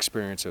also the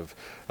experience of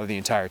the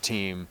entire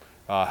team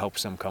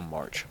helps them come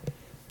March.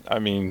 I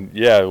mean,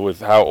 yeah, with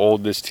how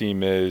old this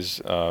team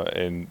is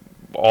and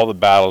all the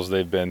battles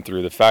they've been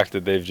through, the fact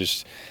that they've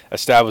just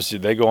established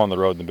they go on the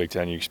road in the Big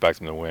Ten, you expect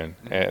them to win.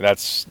 And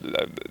that's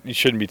you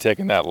shouldn't be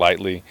taking that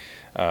lightly.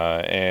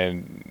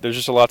 And there's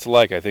just a lot to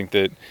like. I think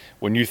that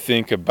when you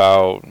think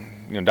about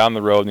down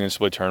the road in the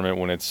NCAA tournament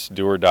when it's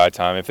do or die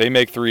time, if they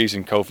make threes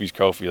and Kofi's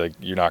Kofi, like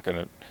you're not going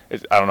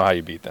to – I don't know how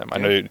you beat them. I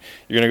know you're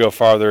going to go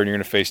farther and you're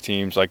going to face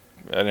teams like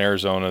in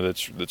Arizona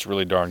that's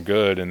really darn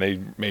good, and they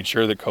made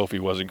sure that Kofi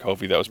wasn't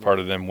Kofi. That was part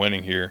of them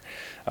winning here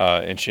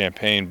in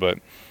Champaign. But,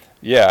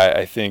 yeah,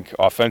 I think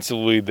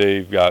offensively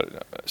they've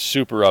got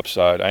super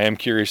upside. I am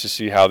curious to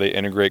see how they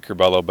integrate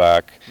Curbelo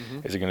back.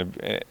 Mm-hmm. Is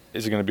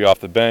it going to be off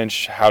the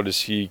bench? How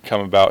does he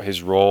come about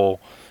his role?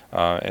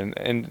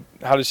 And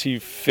how does he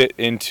fit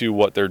into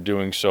what they're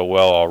doing so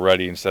well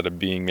already instead of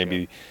being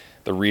maybe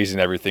the reason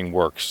everything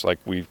works like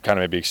we've kind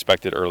of maybe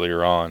expected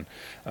earlier on.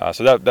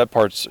 So that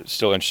part's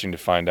still interesting to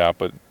find out.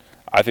 But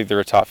I think they're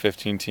a top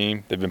 15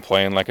 team. They've been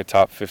playing like a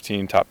top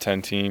 15, top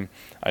 10 team.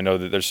 I know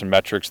that there's some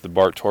metrics. The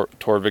Bart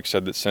Torvik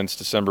said that since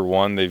December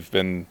 1, they've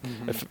been,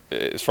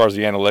 as far as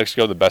the analytics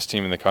go, the best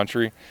team in the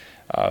country.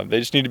 They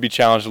just need to be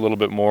challenged a little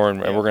bit more,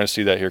 and we're going to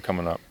see that here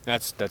coming up.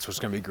 That's what's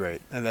going to be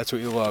great, and that's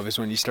what you love is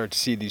when you start to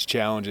see these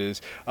challenges.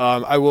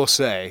 I will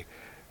say,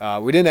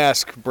 we didn't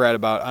ask Brad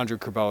about Andre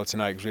Curbelo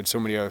tonight because we had so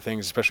many other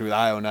things, especially with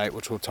Iowa night,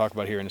 which we'll talk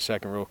about here in a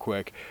second real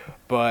quick.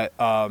 But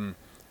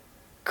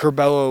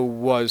Curbelo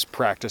was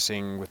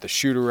practicing with the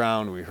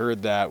shoot-around. We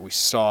heard that. We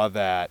saw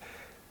that.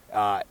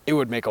 It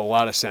would make a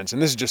lot of sense,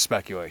 and this is just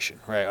speculation,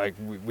 right? Like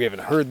we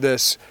haven't heard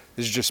this.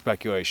 This is just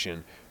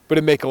speculation. But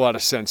it'd make a lot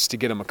of sense to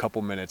get him a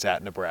couple minutes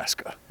at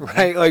Nebraska,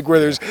 right? Like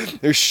where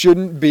there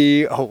shouldn't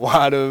be a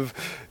lot of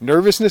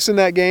nervousness in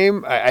that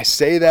game. I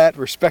say that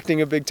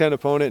respecting a Big Ten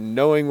opponent and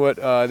knowing what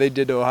they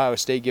did to Ohio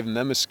State, giving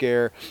them a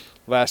scare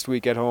last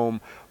week at home.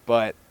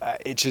 But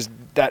it just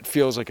that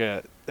feels like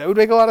that would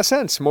make a lot of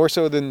sense, more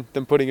so than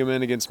putting him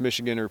in against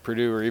Michigan or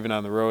Purdue or even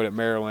on the road at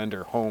Maryland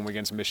or home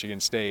against Michigan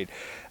State.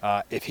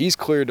 If he's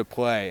cleared to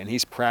play and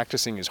he's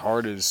practicing as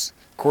hard as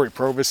Corey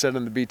Provis said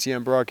on the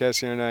BTN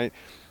broadcast the other night,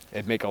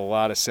 it'd make a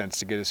lot of sense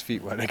to get his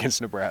feet wet against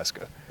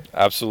Nebraska.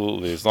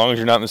 Absolutely. As long as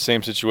you're not in the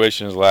same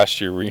situation as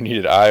last year where you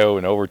needed Iowa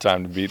in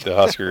overtime to beat the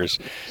Huskers.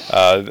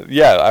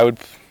 I would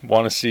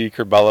want to see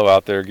Curbelo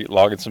out there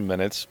logging some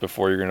minutes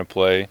before you're going to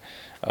play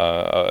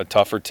a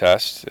tougher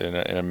test in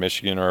a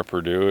Michigan or a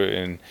Purdue.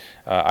 And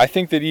I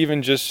think that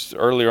even just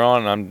earlier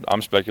on,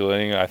 I'm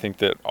speculating, I think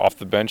that off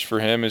the bench for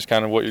him is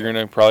kind of what you're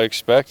going to probably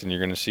expect, and you're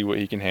going to see what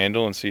he can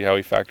handle and see how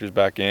he factors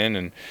back in.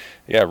 And,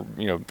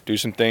 do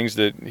some things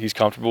that he's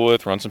comfortable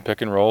with, run some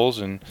pick and rolls.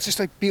 And it's just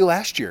like be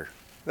last year.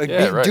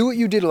 Do what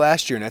you did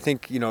last year. And I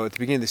think, at the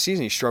beginning of the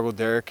season, he struggled,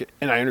 Derek.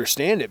 And I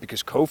understand it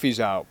because Kofi's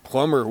out.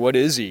 Plummer, what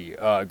is he?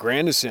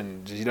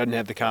 Grandison, he doesn't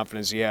have the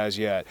confidence he has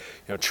yet.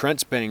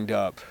 Trent's banged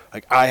up.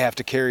 Like, I have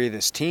to carry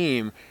this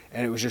team.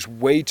 And it was just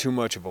way too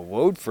much of a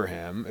load for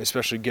him,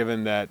 especially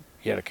given that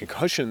he had a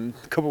concussion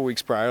a couple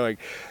weeks prior.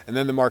 And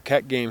then the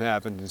Marquette game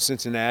happened and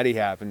Cincinnati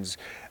happens.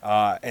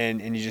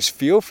 And you just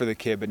feel for the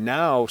kid. But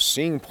now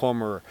seeing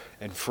Plummer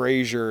and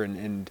Frazier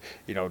and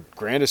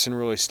Grandison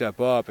really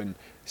step up and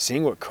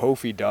seeing what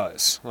Kofi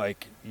does,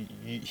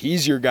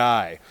 he's your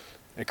guy.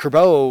 And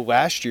Curbelo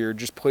last year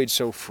just played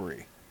so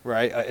free,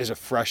 right, as a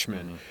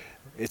freshman. Mm-hmm.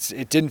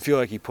 It didn't feel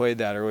like he played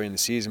that early in the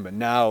season, but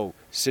now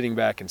sitting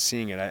back and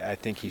seeing it, I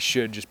think he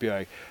should just be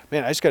like,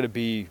 man, I just got to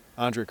be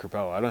Andre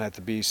Curbelo. I don't have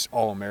to be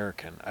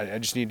All-American. I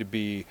just need to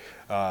be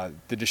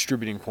the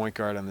distributing point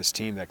guard on this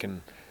team that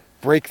can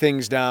break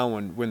things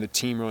down when the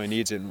team really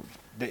needs it. And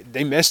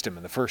they missed him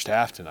in the first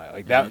half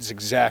tonight. That's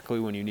exactly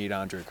when you need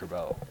Andre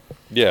Curbelo.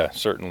 Yeah,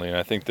 certainly. And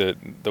I think that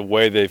the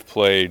way they've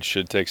played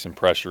should take some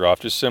pressure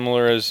off. Just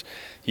similar as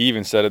he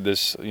even said it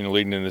this,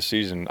 leading into the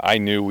season, I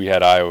knew we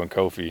had Iowa and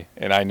Kofi,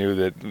 and I knew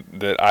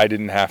that I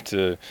didn't have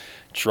to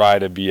try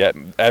to be at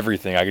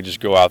everything. I could just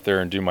go out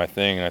there and do my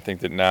thing. And I think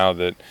that now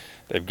that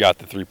they've got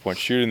the three-point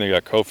shooting, they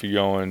got Kofi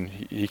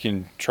going, he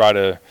can try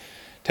to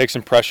take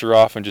some pressure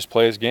off and just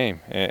play his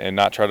game and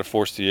not try to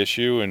force the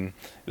issue. And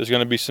there's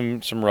going to be some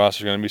rust,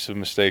 there's going to be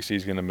some mistakes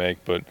he's going to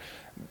make, but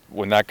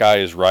when that guy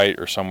is right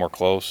or somewhere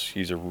close,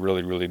 he's a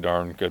really, really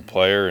darn good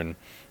player. And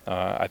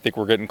I think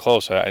we're getting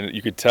close.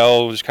 You could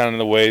tell just kind of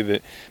the way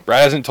that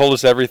Brad hasn't told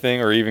us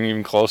everything or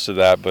even close to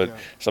that, but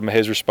some of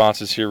his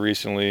responses here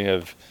recently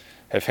have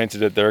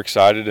hinted that they're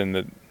excited and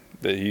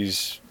that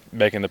he's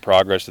making the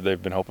progress that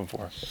they've been hoping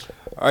for.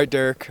 All right,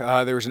 Derek,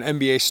 there was an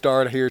NBA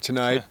star here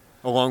tonight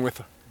along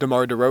with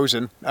DeMar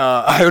DeRozan,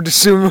 I would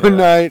assume one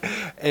night,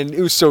 and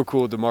it was so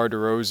cool. DeMar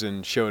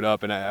DeRozan showed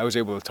up, and I was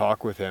able to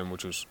talk with him,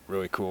 which was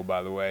really cool,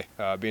 by the way,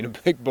 being a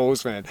big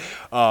Bulls fan.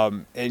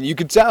 And you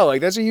could tell,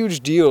 that's a huge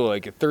deal. A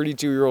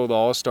 32-year-old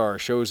all-star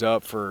shows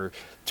up for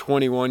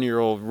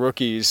 21-year-old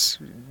rookie's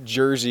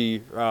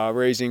jersey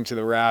raising to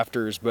the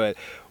rafters. But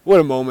what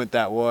a moment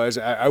that was.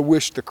 I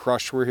wish the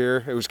Crush were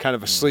here. It was kind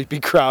of a sleepy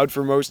crowd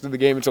for most of the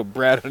game until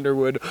Brad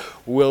Underwood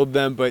willed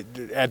them. But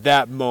at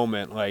that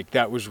moment, like,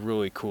 that was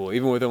really cool.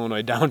 Even with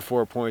Illinois down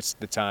 4 points at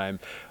the time,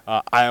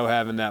 Io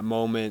having that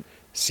moment,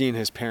 seeing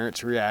his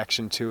parents'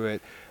 reaction to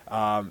it.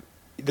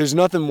 There's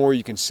nothing more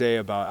you can say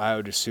about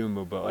Io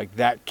DeSumo, but like,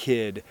 that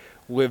kid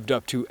lived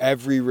up to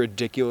every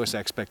ridiculous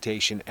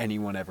expectation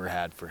anyone ever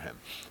had for him.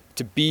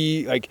 To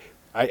be like,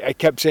 I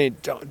kept saying,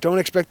 don't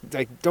expect,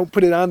 like, don't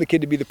put it on the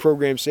kid to be the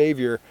program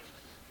savior.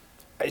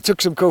 It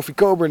took some Kofi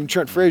Coburn and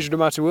Trent Frazier,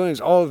 DeMonte Williams,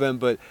 all of them,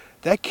 but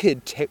that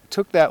kid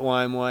took that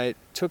limelight,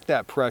 took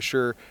that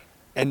pressure,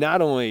 and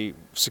not only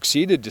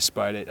succeeded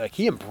despite it, like,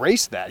 he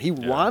embraced that. He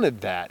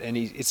wanted that, and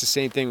it's the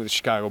same thing with the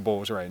Chicago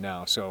Bulls right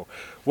now. So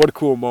what a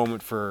cool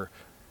moment for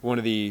one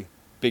of the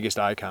biggest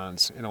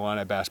icons in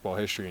Illini basketball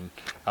history, and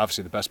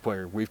obviously the best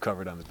player we've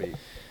covered on the beat.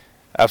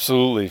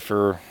 Absolutely.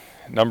 For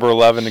number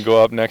 11 to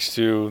go up next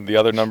to the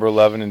other number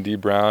 11 in D.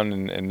 Brown,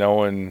 and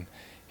knowing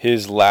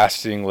his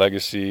lasting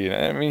legacy.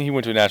 I mean, he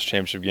went to a national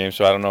championship game,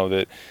 so I don't know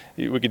that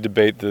we could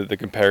debate the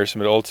comparison,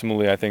 but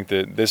ultimately I think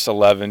that this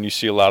 11, you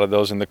see a lot of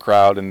those in the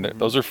crowd, and a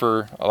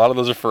lot of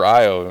those are for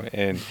Io,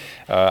 and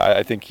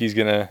I think he's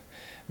going to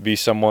be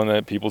someone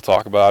that people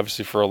talk about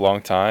obviously for a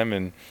long time,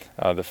 and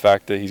the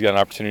fact that he's got an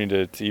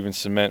opportunity to even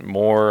cement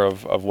more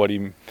of what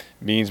he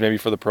means maybe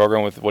for the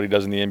program with what he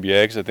does in the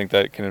NBA, because I think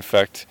that can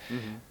affect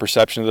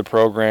perception of the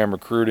program,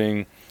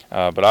 recruiting.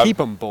 But keep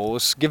him,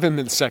 Bulls. Give him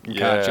the second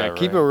contract. Right.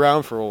 Keep him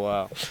around for a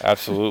while.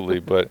 Absolutely.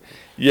 But,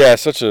 yeah,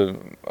 such a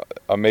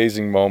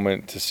amazing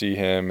moment to see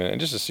him, and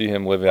just to see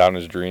him live out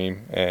his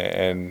dream.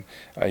 And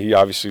he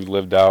obviously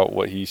lived out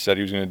what he said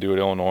he was going to do at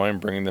Illinois, and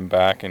bringing them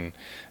back and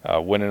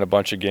winning a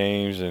bunch of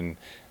games and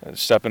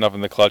stepping up in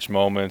the clutch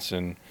moments.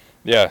 And,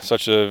 yeah,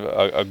 such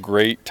a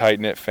great,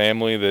 tight-knit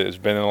family that has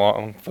been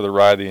along for the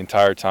ride the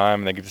entire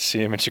time. And they get to see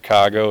him in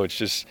Chicago. It's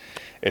just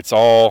 – It's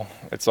all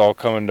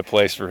coming to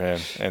place for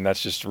him, and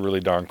that's just really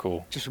darn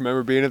cool. Just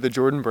remember being at the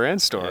Jordan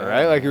Brand store,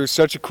 right? Like, it was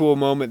such a cool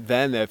moment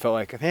then that I felt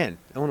like, man,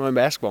 Illinois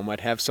basketball might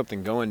have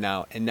something going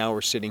now, and now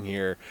we're sitting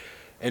here,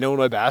 and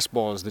Illinois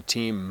basketball is the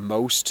team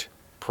most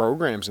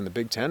programs in the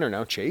Big Ten are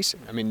now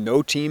chasing. I mean,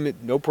 no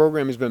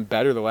program has been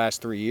better the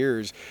last 3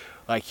 years.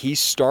 Like,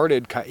 it's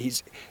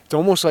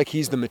almost like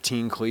he's the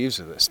Mateen Cleaves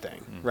of this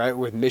thing, right?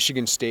 With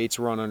Michigan State's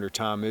run under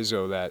Tom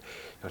Izzo, that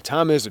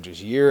Tom Izzo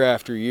just year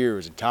after year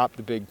was atop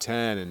the Big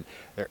Ten, and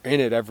they're in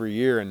it every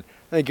year. And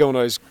I think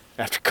Illinois,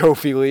 after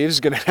Kofi leaves, is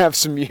going to have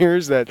some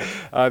years that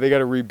they got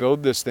to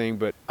rebuild this thing.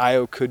 But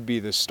Io could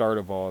be the start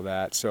of all of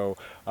that. So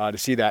to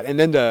see that, and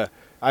then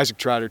Isaac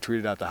Trotter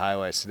tweeted out the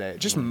highlights today,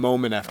 just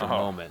moment after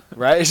moment,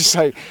 right? It's just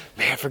like,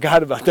 man, I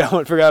forgot about that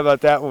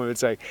one.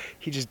 It's like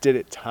he just did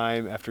it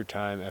time after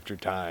time after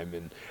time.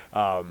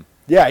 And,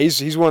 yeah,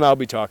 he's one I'll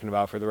be talking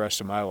about for the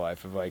rest of my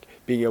life, of like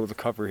being able to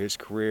cover his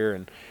career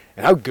and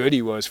how good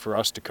he was for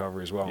us to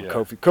cover as well. Yeah.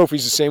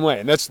 Kofi's the same way.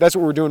 And that's what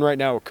we're doing right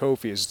now with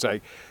Kofi. Is it's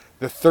like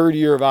the third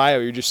year of Io,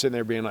 you're just sitting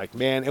there being like,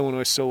 man,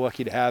 Illinois is so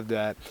lucky to have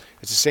that.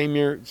 It's the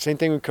same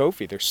thing with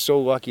Kofi. They're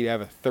so lucky to have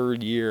a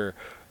third year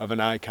of an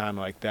icon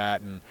like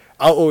that. And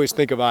I'll always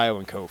think of Io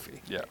and Kofi.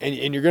 Yeah.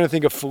 And you're going to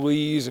think of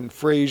Feliz and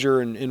Frazier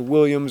and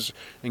Williams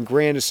and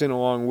Grandison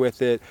along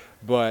with it.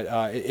 But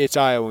it's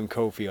Io and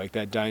Kofi, like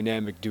that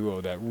dynamic duo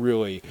that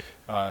really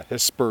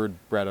has spurred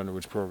Brad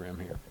Underwood's program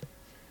here.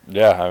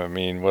 Yeah, I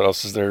mean, what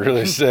else is there to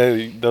really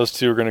say? Those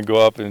two are going to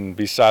go up and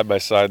be side by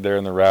side there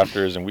in the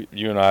rafters. And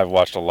you and I have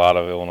watched a lot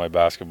of Illinois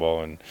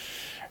basketball, and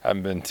I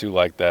haven't been too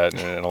like that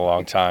in a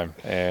long time.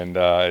 And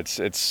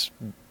it's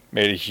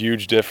made a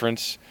huge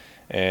difference.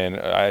 And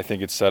I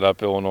think it's set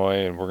up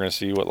Illinois, and we're going to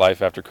see what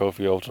life after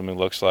Kofi ultimately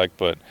looks like.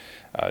 But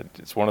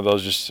it's one of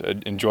those, just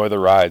enjoy the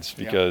rides,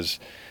 because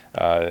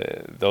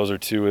those are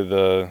two of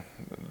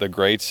the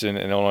greats in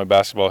Illinois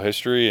basketball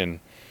history. And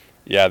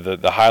yeah,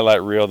 the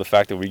highlight reel, the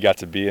fact that we got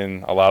to be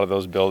in a lot of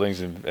those buildings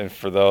and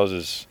for those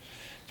is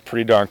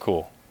pretty darn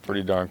cool.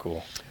 Pretty darn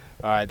cool.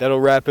 All right, that'll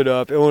wrap it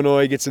up.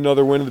 Illinois gets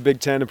another win in the Big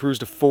Ten, improves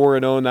to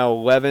 4-0, now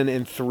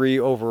 11-3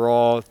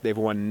 overall. They've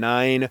won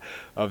 9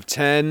 of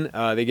 10.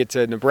 They get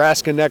to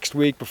Nebraska next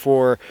week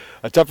before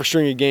a tougher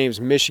string of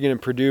games. Michigan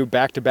and Purdue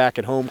back-to-back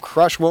at home.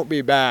 Crush won't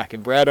be back,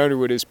 and Brad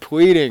Underwood is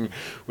pleading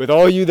with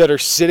all you that are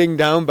sitting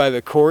down by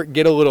the court,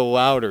 get a little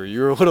louder.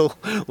 You're a little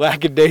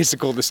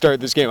lackadaisical to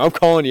start this game. I'm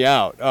calling you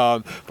out.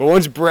 But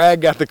once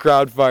Brad got the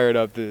crowd fired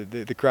up,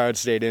 the crowd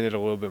stayed in it a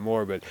little bit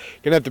more. But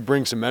you're going to have to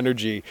bring some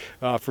energy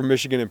for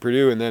Michigan and Purdue.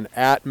 And then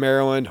at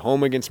Maryland,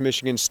 home against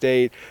Michigan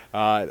State,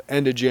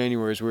 end of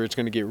January is where it's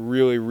going to get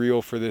really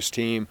real for this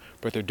team.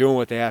 But they're doing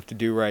what they have to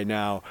do right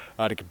now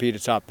to compete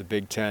atop the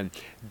Big Ten.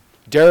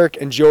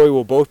 Derek and Joey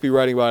will both be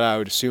writing about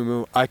Io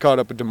DeSumo. I caught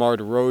up with DeMar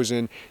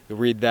DeRozan. You'll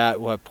read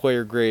that. We'll have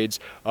player grades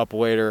up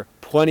later.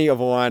 Plenty of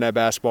Illini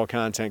basketball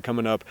content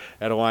coming up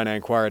at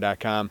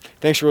IlliniInquirer.com.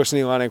 Thanks for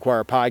listening to the Illini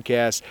Inquirer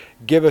podcast.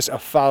 Give us a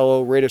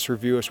follow, rate us,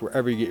 review us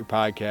wherever you get your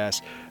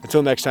podcasts.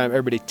 Until next time,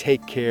 everybody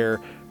take care.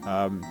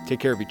 Take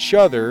care of each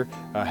other.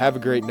 Have a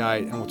great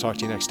night, and we'll talk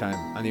to you next time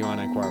on the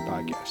Illini Inquirer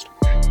podcast.